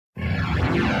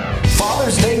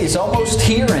Father's Day is almost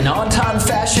here, and On Time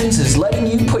Fashions is letting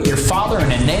you put your father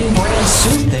in a name brand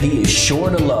suit that he is sure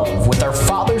to love with our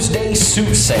Father's Day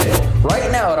suit sale.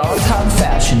 Right now at On Time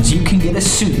Fashions, you can get a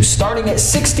suit starting at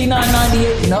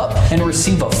 $69.98 and up and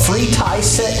receive a free tie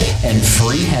set and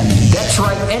free hemming. That's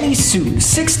right, any suit,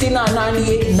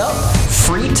 $69.98 and up,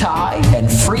 free tie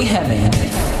and free hemming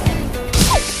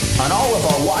on all of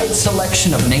our wide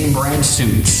selection of name brand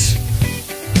suits.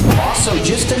 Also,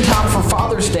 just in time for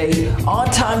Father's Day, On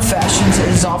Time Fashions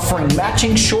is offering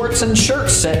matching shorts and shirt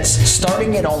sets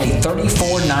starting at only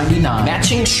 $34.99.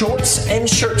 Matching shorts and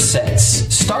shirt sets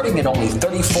starting at only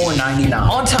 $34.99.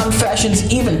 On Time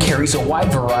Fashions even carries a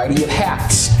wide variety of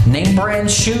hats, name brand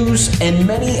shoes, and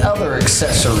many other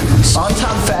accessories. On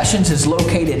Time Fashions is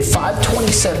located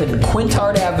 527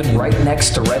 Quintard Avenue, right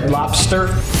next to Red Lobster.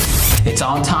 It's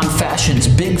On Time Fashion's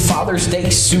Big Father's Day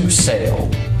suit sale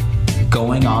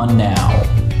going on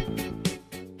now.